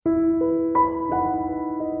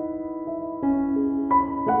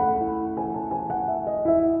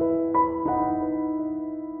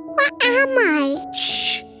I?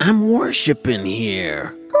 Shh, I'm worshiping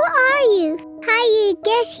here. Who are you? How you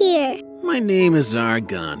get here? My name is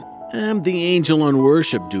Argon. I'm the angel on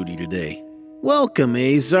worship duty today. Welcome,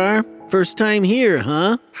 Azar. First time here,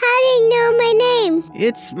 huh? How do you know my name?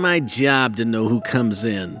 It's my job to know who comes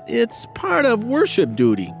in. It's part of worship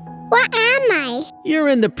duty. What am I? You're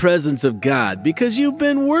in the presence of God because you've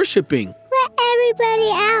been worshiping. What everybody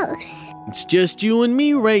else? It's just you and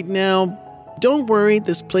me right now. Don't worry,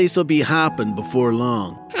 this place will be hopping before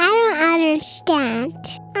long. I don't understand.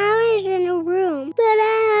 I was in a room, but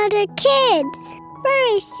I had the kids.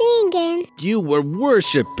 Were singing. You were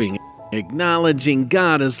worshiping, acknowledging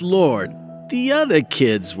God as Lord. The other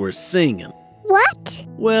kids were singing. What?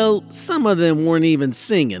 Well, some of them weren't even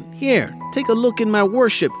singing. Here, take a look in my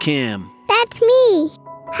worship cam. That's me.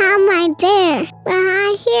 How am I there?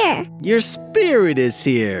 Behind here. Your spirit is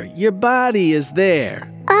here. Your body is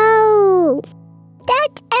there. Oh,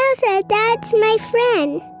 that's Elsa. That's my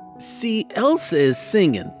friend. See, Elsa is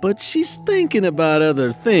singing, but she's thinking about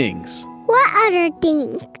other things. What other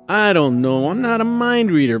thing? I don't know. I'm not a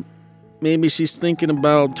mind reader. Maybe she's thinking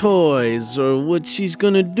about toys or what she's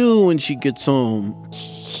gonna do when she gets home.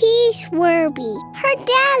 She's worried. Her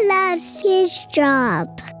dad loves his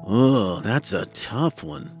job. Oh, that's a tough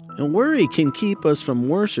one. And worry can keep us from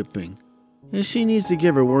worshiping. And she needs to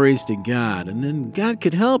give her worries to God, and then God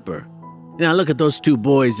could help her. Now look at those two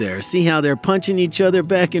boys there. See how they're punching each other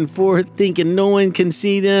back and forth, thinking no one can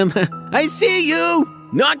see them? I see you!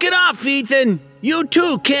 Knock it off, Ethan! You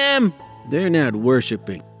too, Cam! They're not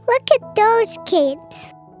worshiping. Look at those kids.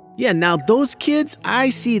 Yeah, now those kids, I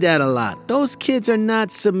see that a lot. Those kids are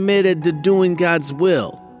not submitted to doing God's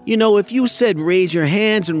will. You know, if you said raise your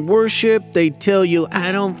hands and worship, they'd tell you,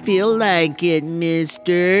 I don't feel like it,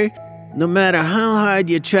 mister. No matter how hard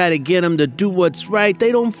you try to get them to do what's right,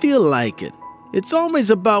 they don't feel like it. It's always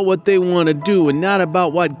about what they want to do and not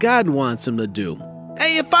about what God wants them to do.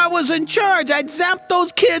 Hey, if I was in charge, I'd zap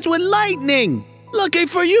those kids with lightning. Lucky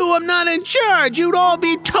for you, I'm not in charge. You'd all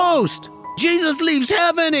be toast. Jesus leaves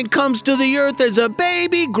heaven and comes to the earth as a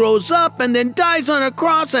baby, grows up, and then dies on a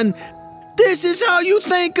cross, and this is how you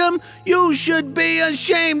thank him? You should be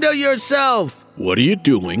ashamed of yourself. What are you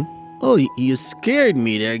doing? Oh, you scared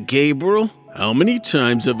me there, Gabriel. How many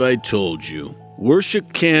times have I told you?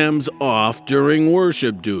 Worship cam's off during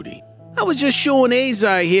worship duty. I was just showing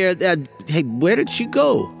Azar here that... Hey, where did she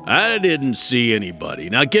go? I didn't see anybody.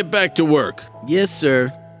 Now get back to work. Yes,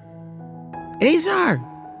 sir. Azar,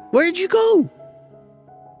 where'd you go?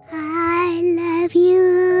 I love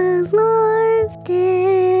you, Lord,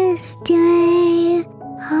 this day,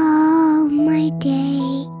 all my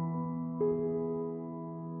day.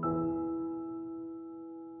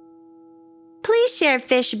 Please share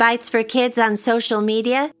Fish Bites for Kids on social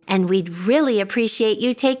media, and we'd really appreciate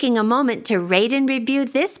you taking a moment to rate and review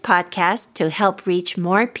this podcast to help reach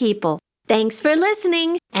more people. Thanks for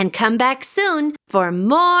listening, and come back soon for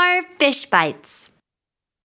more Fish Bites.